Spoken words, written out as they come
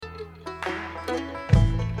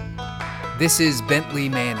This is Bentley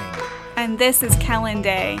Manning. And this is Kellen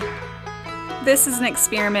Day. This is an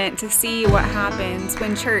experiment to see what happens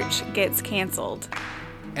when church gets canceled.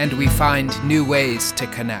 And we find new ways to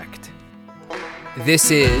connect. This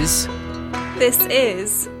is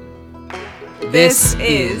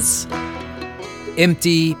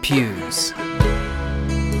Empty Pews.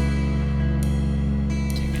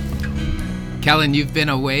 Kellen, you've been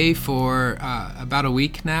away for about a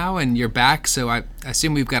week now, and you're back, so I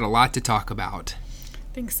assume we've got a lot to talk about.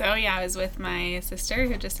 I think so, yeah. I was with my sister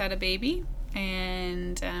who just had a baby,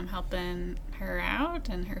 and helping her out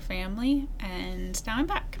and her family, and now I'm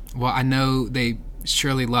back. Well, I know they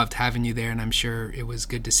surely loved having you there, and I'm sure it was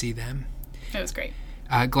good to see them. It was great.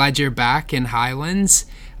 Glad you're back in Highlands.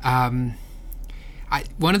 One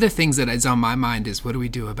of the things that is on my mind is, what do we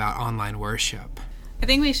do about online worship? I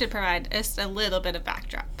think we should provide just a little bit of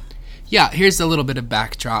backdrop. Yeah, here's a little bit of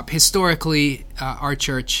backdrop. Historically, our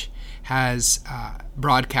church has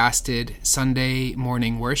broadcasted Sunday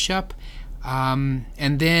morning worship. And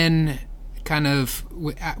then kind of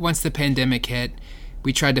once the pandemic hit,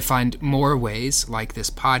 we tried to find more ways, like this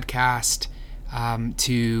podcast,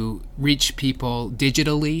 to reach people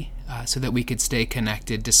digitally so that we could stay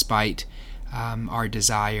connected despite our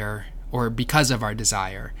desire, or because of our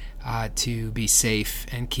desire, to be safe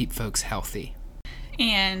and keep folks healthy.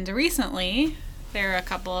 And recently, there are a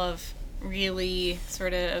couple of really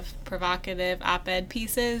sort of provocative op-ed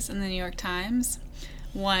pieces in the New York Times.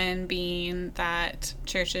 One being that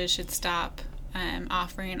churches should stop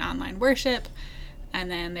offering online worship. And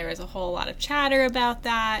then there was a whole lot of chatter about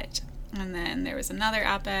that. And then there was another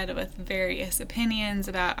op-ed with various opinions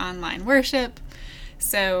about online worship.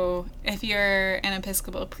 So if you're an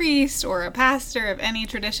Episcopal priest or a pastor of any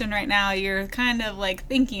tradition right now, you're kind of like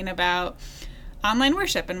thinking about online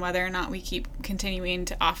worship and whether or not we keep continuing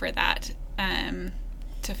to offer that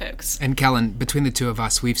to folks. And Kellen, between the two of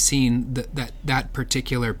us, we've seen that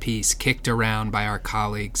particular piece kicked around by our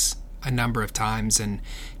colleagues a number of times, and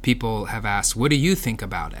people have asked, what do you think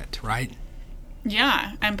about it, right?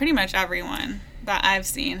 Yeah, and pretty much everyone that I've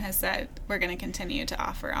seen has said we're going to continue to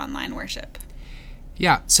offer online worship.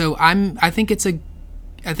 Yeah, so I think it's a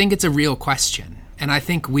real question, and I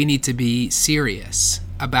think we need to be serious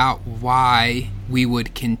about why we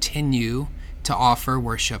would continue to offer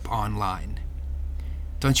worship online.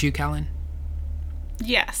 Don't you, Kellen?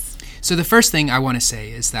 Yes. So the first thing I want to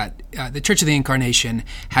say is that the Church of the Incarnation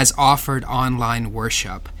has offered online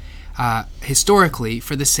worship historically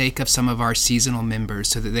for the sake of some of our seasonal members,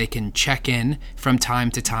 so that they can check in from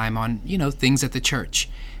time to time on, things at the church.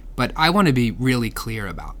 But I want to be really clear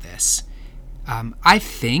about this. I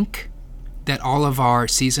think that all of our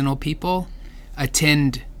seasonal people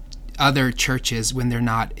attend other churches when they're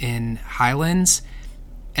not in Highlands,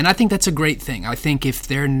 and I think that's a great thing. I think if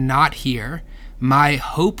they're not here, my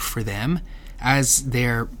hope for them as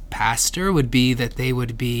their pastor would be that they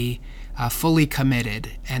would be fully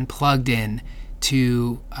committed and plugged in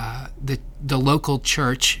to the local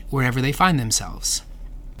church wherever they find themselves.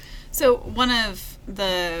 So one of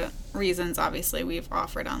the reasons, obviously, we've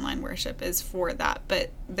offered online worship is for that,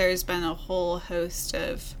 but there's been a whole host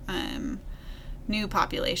of new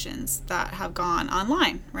populations that have gone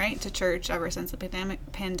online, right, to church ever since the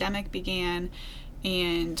pandemic began,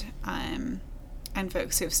 and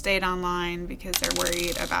folks who've stayed online because they're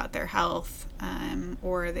worried about their health,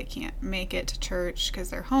 or they can't make it to church because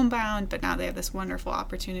they're homebound, but now they have this wonderful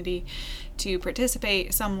opportunity to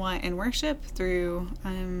participate somewhat in worship through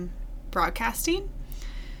broadcasting.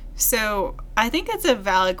 So I think it's a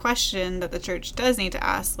valid question that the church does need to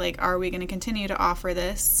ask, like, are we going to continue to offer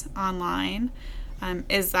this online?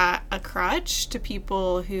 Is that a crutch to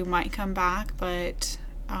people who might come back but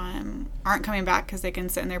aren't coming back because they can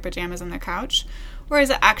sit in their pajamas on their couch? Or is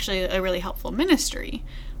it actually a really helpful ministry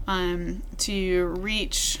to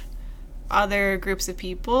reach other groups of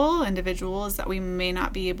people, individuals that we may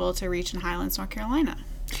not be able to reach in Highlands, North Carolina?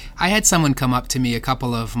 I had someone come up to me a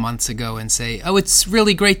couple of months ago and say, "Oh, it's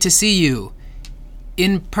really great to see you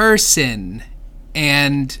in person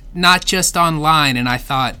and not just online." And I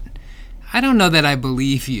thought, I don't know that I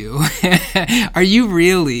believe you. Are you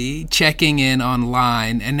really checking in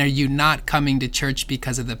online, and are you not coming to church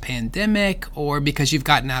because of the pandemic or because you've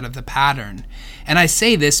gotten out of the pattern? And I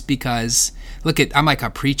say this because, I'm like a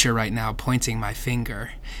preacher right now pointing my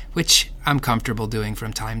finger, which I'm comfortable doing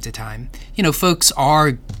from time to time. Folks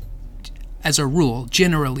are, as a rule,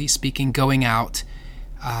 generally speaking, going out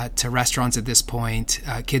to restaurants at this point.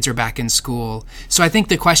 Kids are back in school. So I think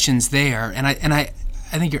the question's there, and I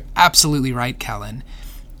think you're absolutely right, Kellen.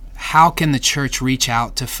 How can the church reach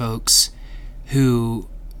out to folks who,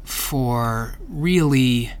 for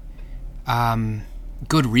really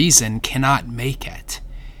good reason cannot make it.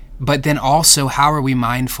 But then also, how are we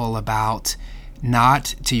mindful about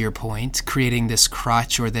not, to your point, creating this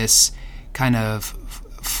crutch or this kind of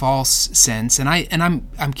false sense? And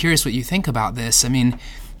I'm curious what you think about this. I mean,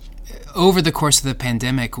 over the course of the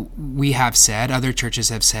pandemic, we have said, other churches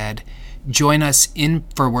have said, join us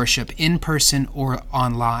for worship in person or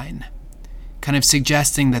online, kind of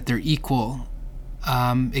suggesting that they're equal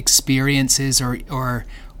experiences or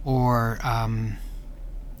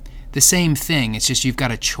the same thing. It's just you've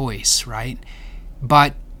got a choice, right?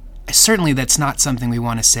 But certainly that's not something we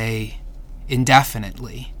want to say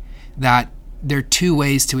indefinitely, that there are two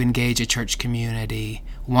ways to engage a church community.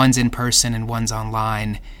 One's in person and one's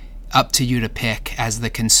online. Up to you to pick as the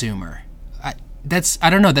consumer. I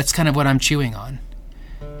don't know, that's kind of what I'm chewing on.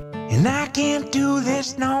 And I can't do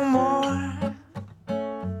this no more.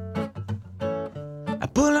 I'm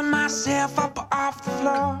pulling myself up off the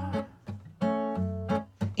floor.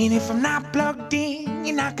 And if I'm not plugged in,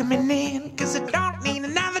 you're not coming in, 'cause I don't need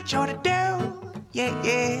another chore to do. Yeah.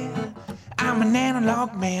 I'm an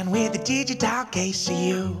analog man with a digital case of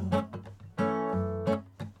you.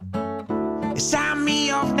 Sign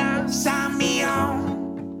me off now, sign me on.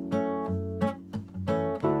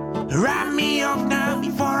 Write me off now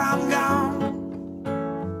before I'm gone.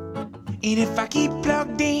 And if I keep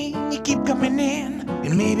plugged in, you keep coming in,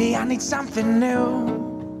 and maybe I need something new.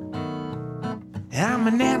 I'm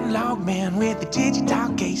an analog man with a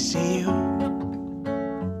digital case of you.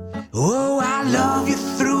 Oh, I love you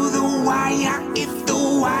through the wire, if the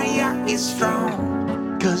wire is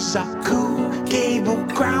strong. 'Cause a cool cable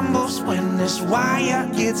crumbles when this wire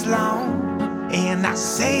gets long. And I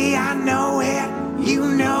say I know it, you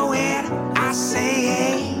know it, I say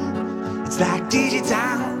hey. It's like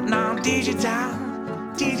digital,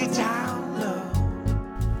 non-digital, digital love.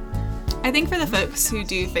 I think for the folks who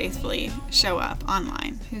do faithfully show up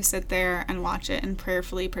online, who sit there and watch it and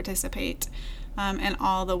prayerfully participate in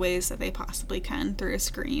all the ways that they possibly can through a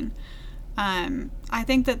screen, I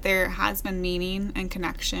think that there has been meaning and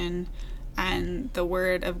connection and the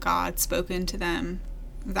word of God spoken to them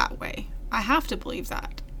that way. I have to believe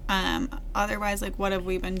that. Otherwise, like, what have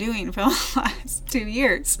we been doing for the last 2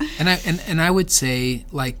 years? And I would say,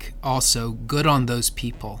 like, also good on those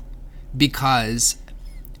people, because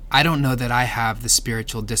I don't know that I have the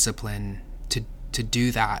spiritual discipline to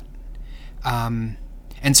do that.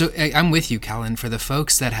 And so I'm with you, Kellen, for the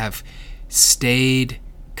folks that have stayed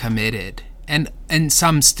committed, and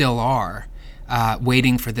some still are,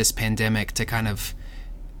 waiting for this pandemic to kind of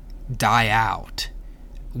die out.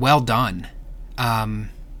 Well done,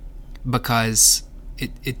 because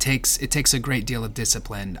it takes a great deal of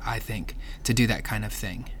discipline, I think, to do that kind of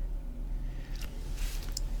thing.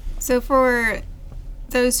 So for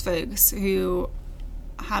those folks who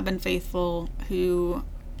have been faithful, who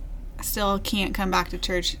still can't come back to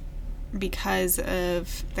church because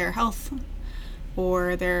of their health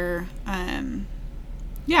or their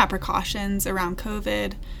precautions around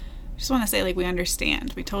COVID, I just want to say, like, we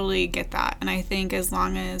understand. We totally get that. And I think as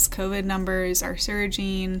long as COVID numbers are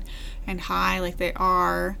surging and high like they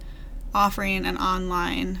are, offering an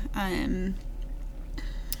online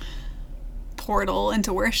portal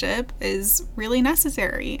into worship is really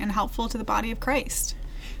necessary and helpful to the body of Christ.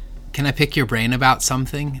 Can I pick your brain about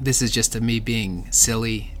something? This is just me being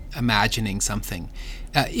silly, imagining something.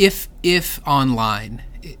 If online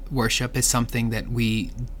worship is something that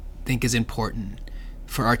we think is important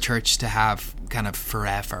for our church to have kind of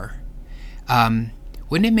forever,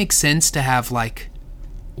 wouldn't it make sense to have like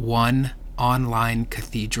one online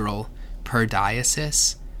cathedral per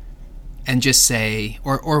diocese, and just say,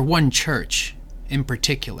 or one church in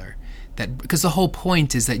particular, that, because the whole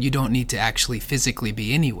point is that you don't need to actually physically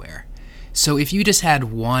be anywhere. So if you just had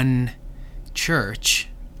one church,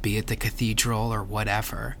 be it the cathedral or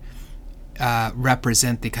whatever,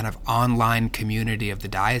 represent the kind of online community of the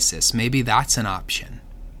diocese, maybe that's an option.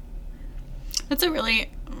 That's a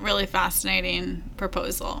really, really fascinating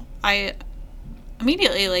proposal. I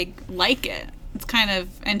immediately like it. It's kind of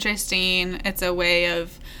interesting. It's a way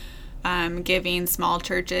of giving small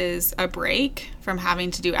churches a break from having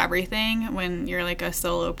to do everything when you're like a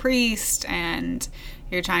solo priest and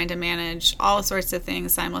you're trying to manage all sorts of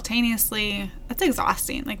things simultaneously. That's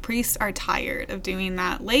exhausting. Like, priests are tired of doing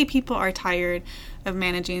that. Lay people are tired of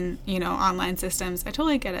managing, online systems. I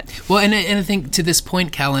totally get it. Well, and I think to this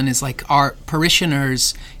point, Kellen, is like our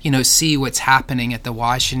parishioners, see what's happening at the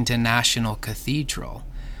Washington National Cathedral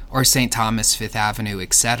or St. Thomas Fifth Avenue,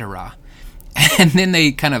 etc. And then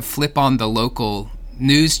they kind of flip on the local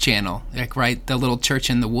news channel, like, the little church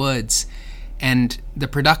in the woods, and the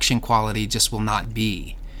production quality just will not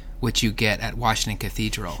be what you get at Washington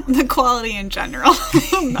Cathedral. The quality in general.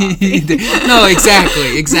 No,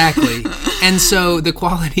 exactly. And so the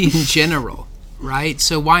quality in general, right?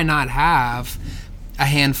 So why not have a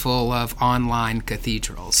handful of online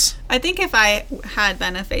cathedrals? I think if I had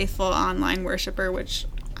been a faithful online worshiper, which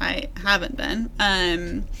I haven't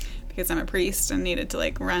been, because I'm a priest and needed to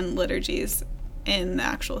like run liturgies in the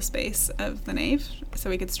actual space of the nave so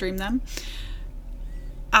we could stream them,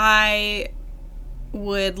 I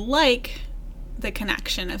would like the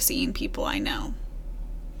connection of seeing people I know.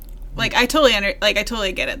 Like I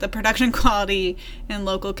totally get it. The production quality in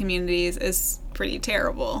local communities is pretty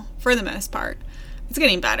terrible for the most part. It's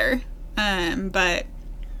getting better, but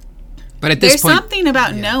at this there's point, something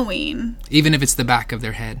about knowing, even if it's the back of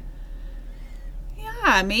their head.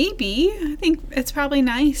 Yeah, maybe. I think it's probably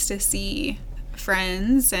nice to see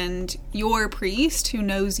friends and your priest who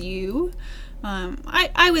knows you.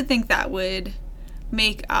 I would think that would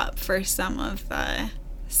make up for some of the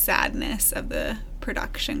sadness of the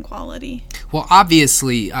production quality. Well,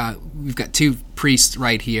 obviously, we've got two priests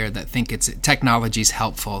right here that think technology's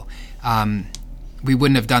helpful. We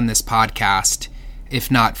wouldn't have done this podcast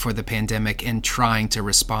if not for the pandemic and trying to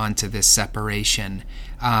respond to this separation.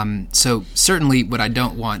 So certainly what I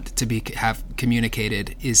don't want to have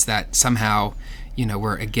communicated is that somehow,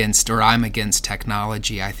 we're against, or I'm against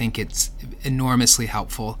technology. I think it's enormously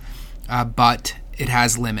helpful, but it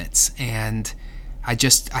has limits. And I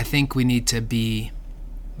think we need to be,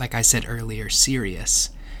 like I said earlier,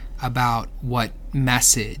 serious about what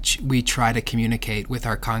message we try to communicate with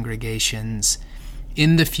our congregations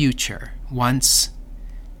in the future, once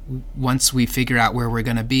we figure out where we're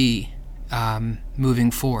going to be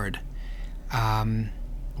moving forward,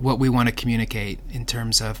 what we want to communicate in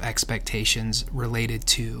terms of expectations related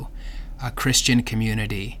to a Christian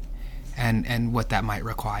community and what that might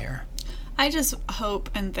require. I just hope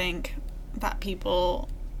and think that people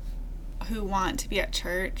who want to be at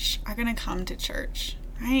church are going to come to church,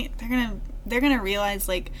 right? They're going to realize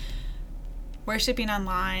like worshiping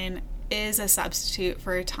online is a substitute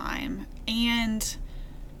for a time, and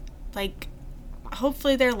like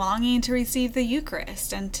hopefully they're longing to receive the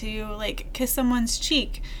Eucharist and to like kiss someone's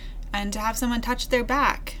cheek and to have someone touch their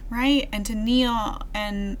back, right? And to kneel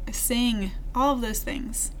and sing, all of those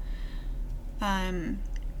things.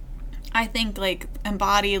 I think like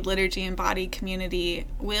embodied liturgy, embodied community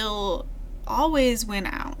will always win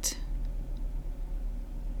out.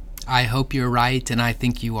 I hope you're right, and I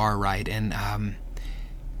think you are right. And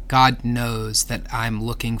God knows that I'm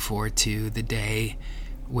looking forward to the day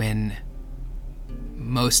when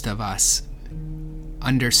most of us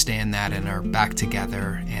understand that and are back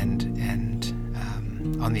together and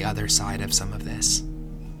on the other side of some of this.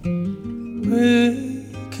 We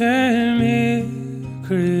can hear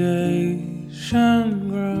creation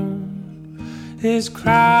groan, is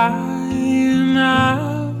crying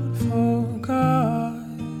out for God.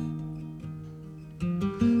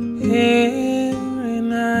 Every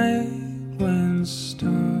night when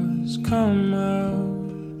stars come out,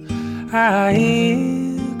 I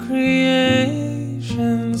hear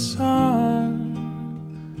creation's song,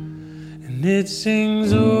 and it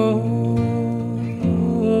sings, oh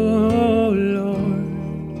Lord,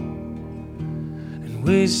 and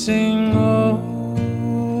we sing, oh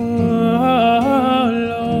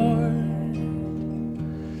Lord,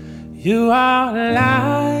 you are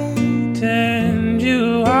light and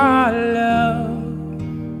you are love,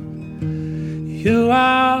 you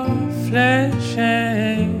are flesh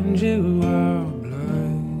and you are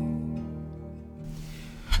blood.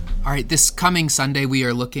 All right, this coming Sunday we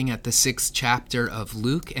are looking at the 6th chapter of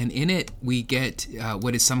Luke, and in it we get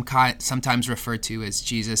what is sometimes referred to as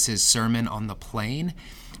Jesus' Sermon on the Plain.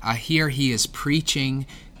 Here he is preaching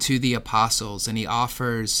to the apostles, and he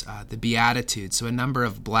offers the Beatitudes, so a number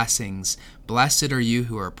of blessings. Blessed are you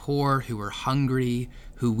who are poor, who are hungry,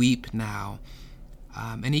 who weep now.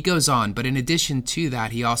 And he goes on, but in addition to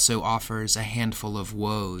that, he also offers a handful of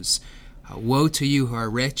woes. Woe to you who are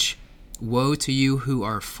rich, woe to you who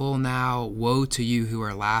are full now, woe to you who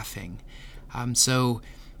are laughing. So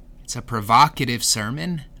it's a provocative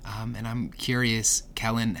sermon, and I'm curious,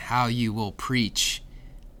 Kellen, how you will preach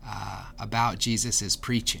about Jesus'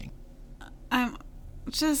 preaching. I'm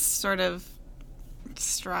just sort of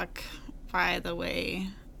struck by the way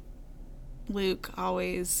Luke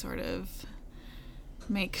always sort of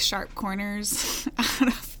makes sharp corners out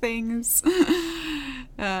of things.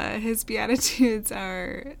 His Beatitudes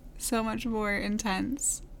are so much more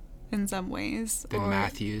intense in some ways Than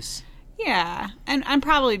Matthew's. Yeah, and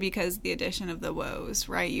probably because the addition of the woes,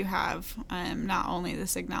 right? You have not only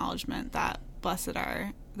this acknowledgement that blessed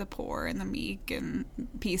are the poor and the meek and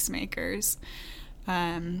peacemakers.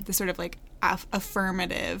 The sort of like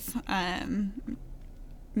affirmative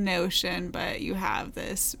notion, but you have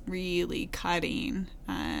this really cutting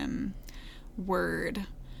word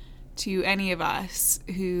to any of us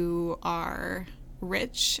who are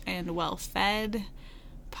rich and well-fed,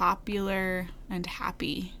 popular and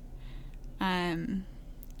happy. And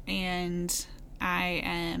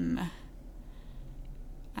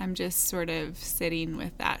I'm just sort of sitting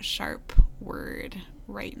with that sharp word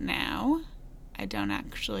right now. I don't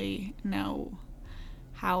actually know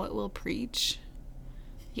how it will preach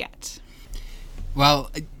yet. Well,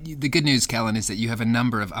 the good news, Kellen, is that you have a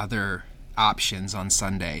number of other options on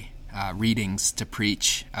Sunday, readings to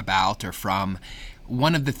preach about or from.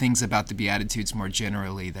 One of the things about the Beatitudes more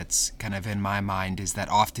generally that's kind of in my mind is that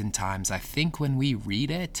oftentimes I think when we read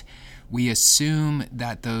it, we assume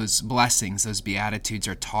that those blessings, those Beatitudes,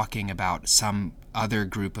 are talking about some other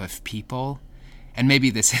group of people. And maybe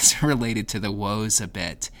this is related to the woes a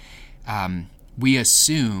bit. We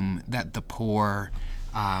assume that the poor,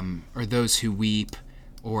 or those who weep,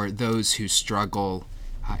 or those who struggle,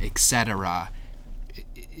 etc.,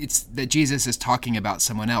 it's that Jesus is talking about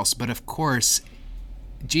someone else. But of course,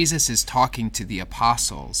 Jesus is talking to the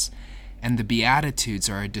apostles, and the Beatitudes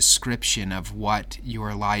are a description of what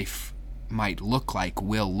your life might look like,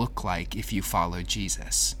 will look like, if you follow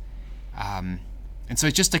Jesus. And so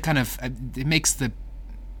it's just a kind of, it makes the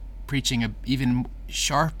preaching even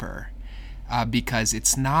sharper, because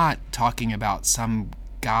it's not talking about some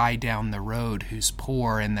guy down the road who's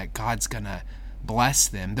poor and that God's going to bless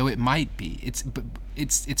them, though it might be.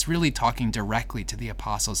 It's really talking directly to the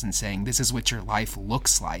apostles and saying, this is what your life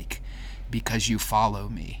looks like because you follow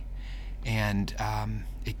me. And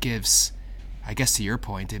it gives, I guess to your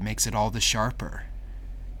point, it makes it all the sharper.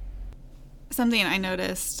 Something I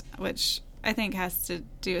noticed, which I think has to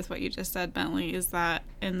do with what you just said, Bentley, is that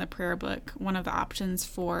in the prayer book, one of the options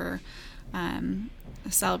for a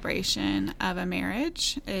celebration of a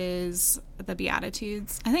marriage is the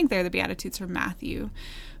Beatitudes. I think they're the Beatitudes from Matthew,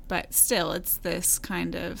 but still it's this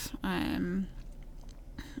kind of,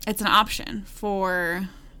 it's an option for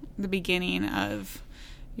the beginning of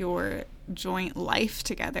your joint life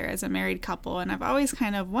together as a married couple. And I've always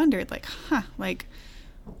kind of wondered,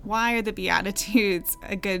 why are the Beatitudes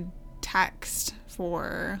a good text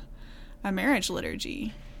for a marriage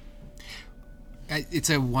liturgy? It's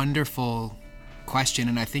a wonderful question,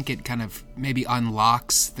 and I think it kind of maybe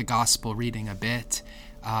unlocks the gospel reading a bit.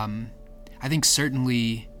 I think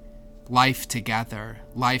certainly life together,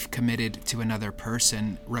 life committed to another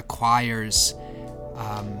person, requires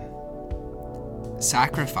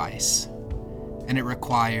sacrifice, and it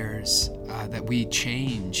requires that we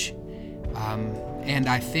change. And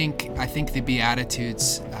I think the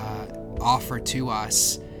Beatitudes offer to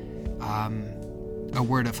us a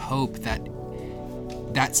word of hope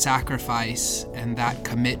that sacrifice and that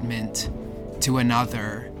commitment to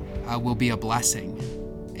another will be a blessing.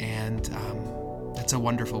 And that's a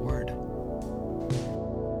wonderful word.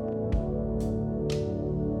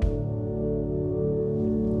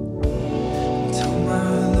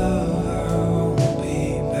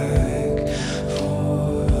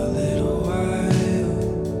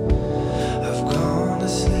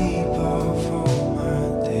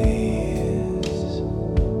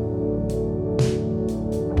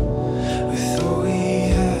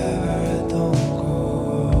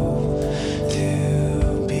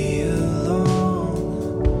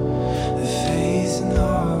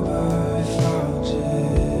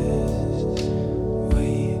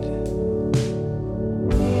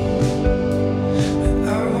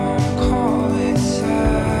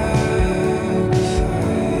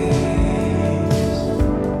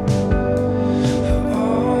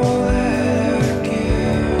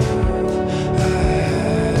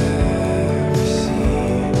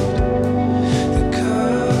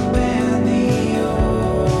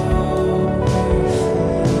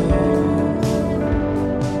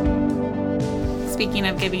 Speaking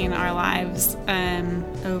of giving our lives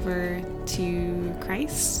over to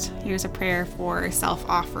Christ, here's a prayer for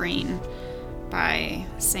self-offering by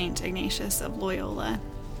Saint Ignatius of Loyola.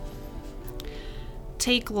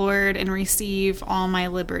 Take, Lord, and receive all my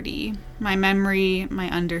liberty, my memory, my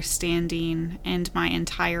understanding, and my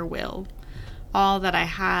entire will, all that I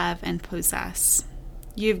have and possess.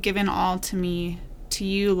 You have given all to me. To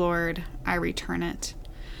you, Lord, I return it.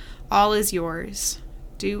 All is yours.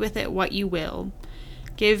 Do with it what you will.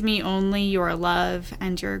 Give me only your love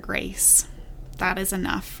and your grace. That is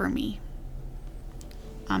enough for me.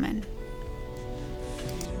 Amen.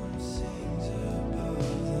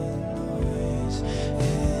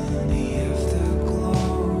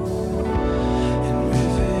 Afterglow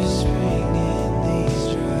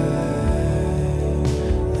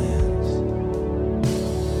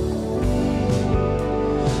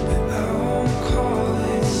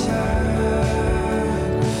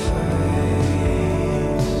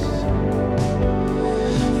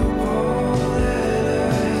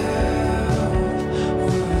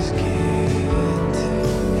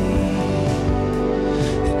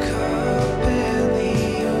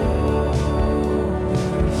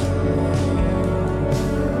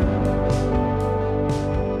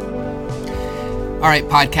All right,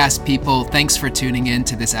 podcast people, thanks for tuning in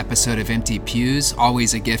to this episode of Empty Pews.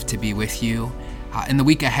 Always a gift to be with you. In the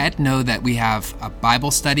week ahead, know that we have a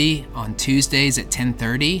Bible study on Tuesdays at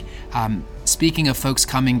 10:30. Speaking of folks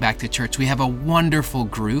coming back to church, we have a wonderful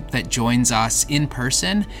group that joins us in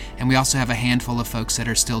person, and we also have a handful of folks that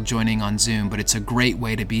are still joining on Zoom, but it's a great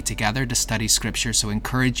way to be together to study Scripture, so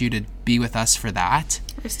encourage you to be with us for that.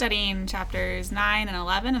 We're studying chapters 9 and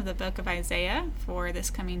 11 of the book of Isaiah for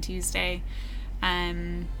this coming Tuesday.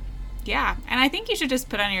 Yeah, and I think you should just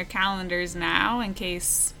put on your calendars now in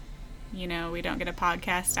case, we don't get a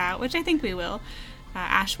podcast out, which I think we will.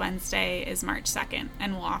 Ash Wednesday is March 2nd,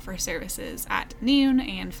 and we'll offer services at noon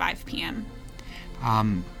and 5 p.m.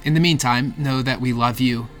 In the meantime, know that we love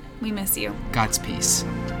you. We miss you. God's peace.